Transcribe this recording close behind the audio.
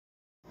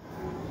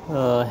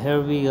Here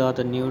we got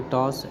a new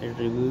task,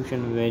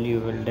 attribution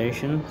value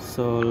validation.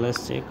 So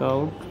let's check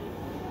out.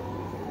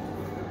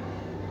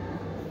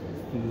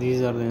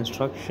 These are the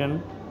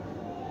instruction.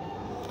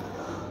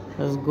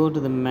 Let's go to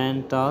the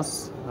main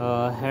task.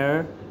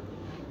 Here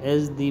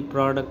is the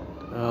product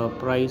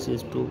price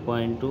is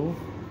 2.2.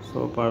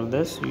 So for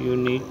this you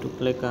need to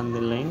click on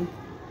the link,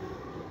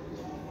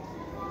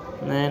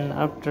 and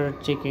after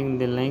checking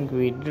the link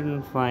we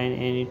didn't find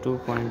any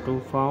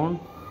 2.2 found.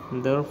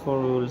 Therefore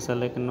we will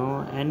select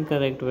no,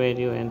 incorrect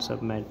value, and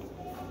submit.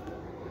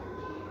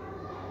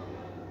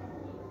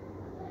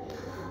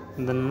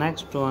 The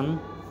next one,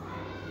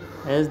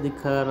 as the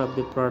color of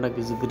the product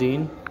is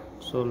green,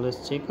 so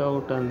let's check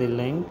out on the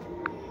link.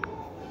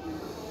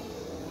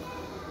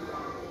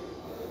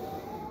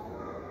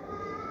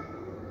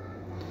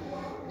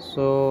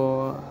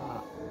 So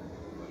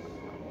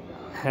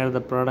here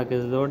the product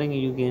is loading.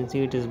 You can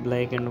see it is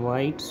black and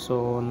white,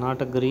 so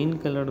not a green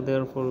color.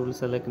 Therefore we will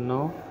select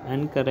no,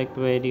 incorrect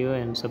value,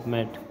 and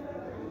submit.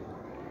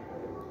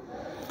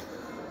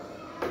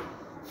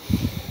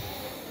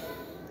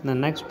 The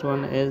next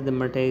one is the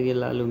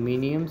material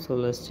aluminum, so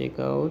let's check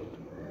out.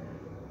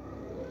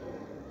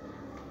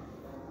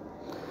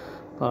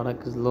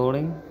 Product is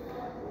loading.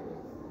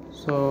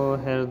 So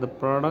here's the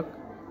product,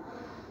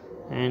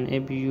 and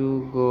if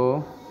you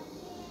go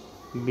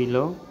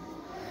below,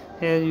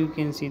 here you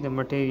can see the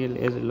material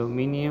is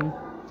aluminum.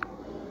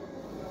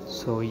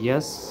 So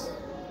yes.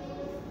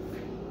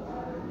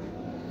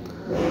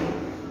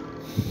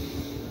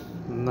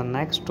 The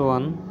next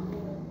one,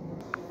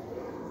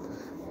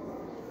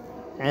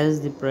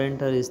 as the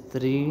printer is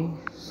 3,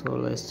 so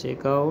let's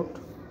check out.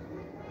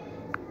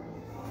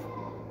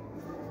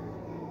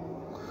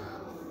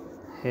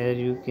 Here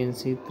you can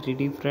see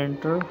 3D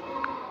printer.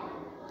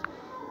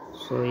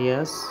 So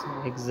yes,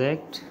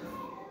 exact.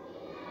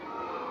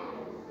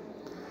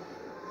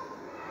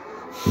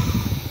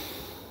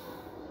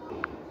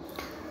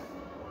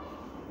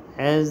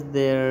 As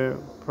their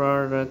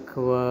product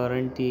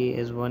warranty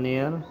is 1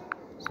 year,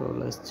 so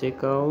let's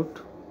check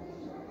out.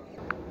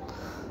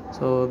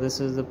 So this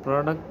is the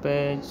product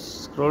page.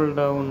 Scroll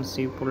down,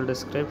 see full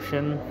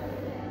description,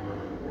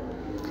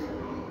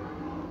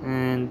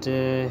 and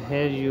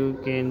here you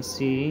can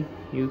see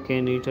you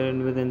can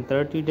return within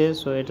 30 days,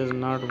 so it is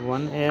not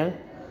 1 year.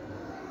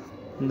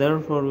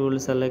 Therefore we will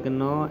select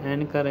no,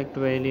 incorrect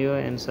value,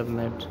 and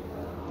submit.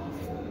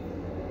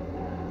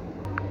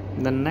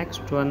 The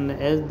next one,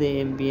 as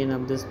the MPN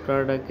of this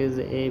product is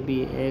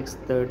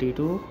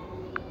ABX32,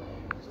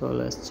 so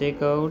let's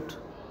check out.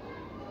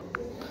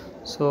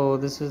 So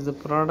this is the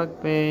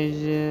product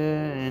page,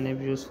 and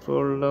if you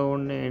scroll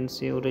down and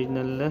see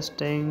original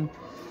listing,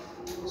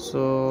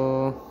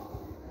 so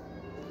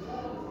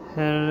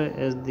here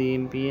is the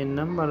MPN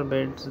number, but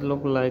it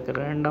look like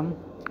random.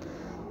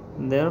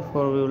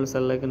 Therefore we will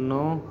select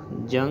no,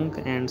 junk,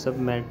 and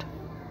submit.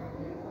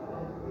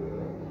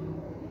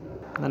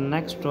 The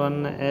next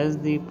one, as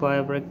the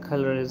fabric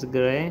color is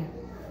gray,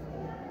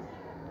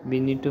 we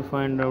need to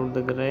find out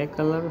the gray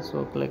color,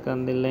 so click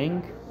on the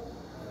link,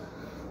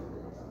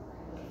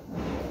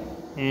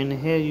 and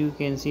here you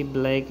can see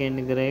black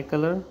and gray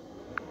color.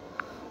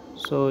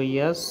 So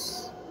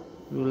yes,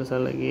 we will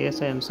select yes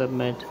and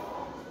submit.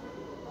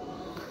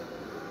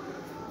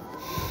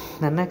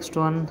 The next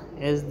one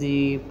is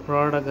the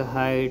product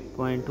height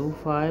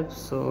 0.25,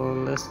 so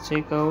let's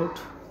check out.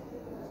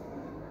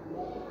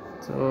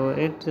 So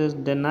it is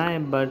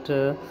denied, but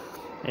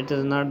it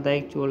is not the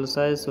actual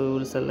size, so we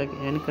will select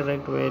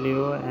incorrect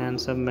value and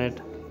submit.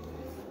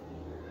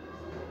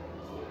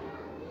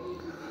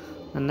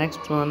 The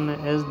next one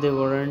is the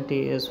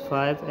warranty is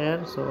 5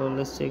 years, so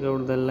let's check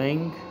out the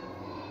link.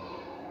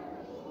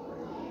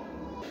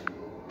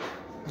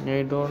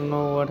 I don't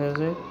know what is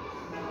it,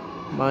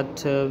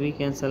 but we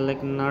can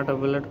select not a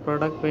valid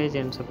product page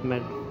and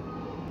submit.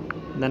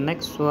 The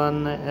next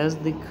one, as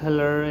the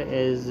color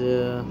is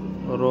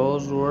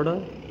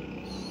rosewood,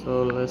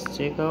 so let's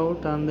check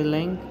out on the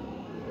link.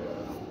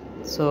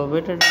 So we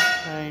didn't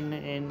find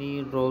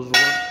any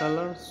rosewood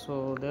color,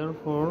 so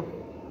therefore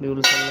we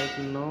will select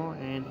no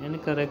and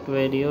incorrect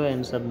value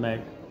and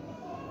submit.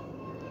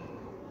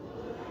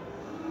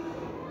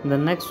 The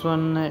next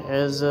one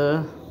is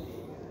a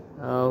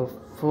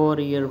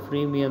 4-year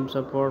premium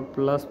support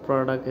plus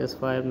product is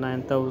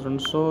 59,000.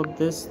 So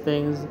these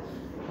things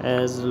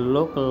as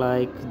look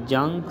like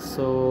junk,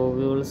 so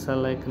we will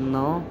select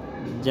no,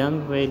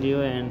 junk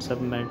value, and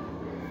submit.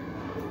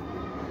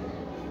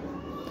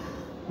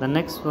 The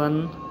next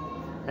one,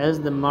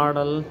 as the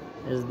model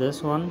is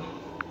this one,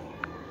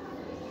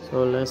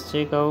 so let's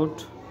check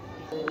out.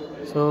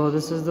 So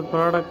this is the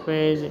product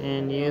page,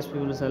 and yes, we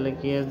will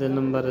select yes, the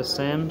number is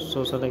same,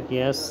 so select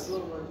yes.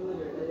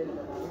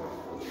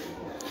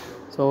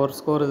 So our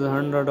score is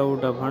 100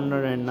 out of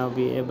 100, and now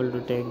be able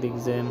to take the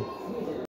exam.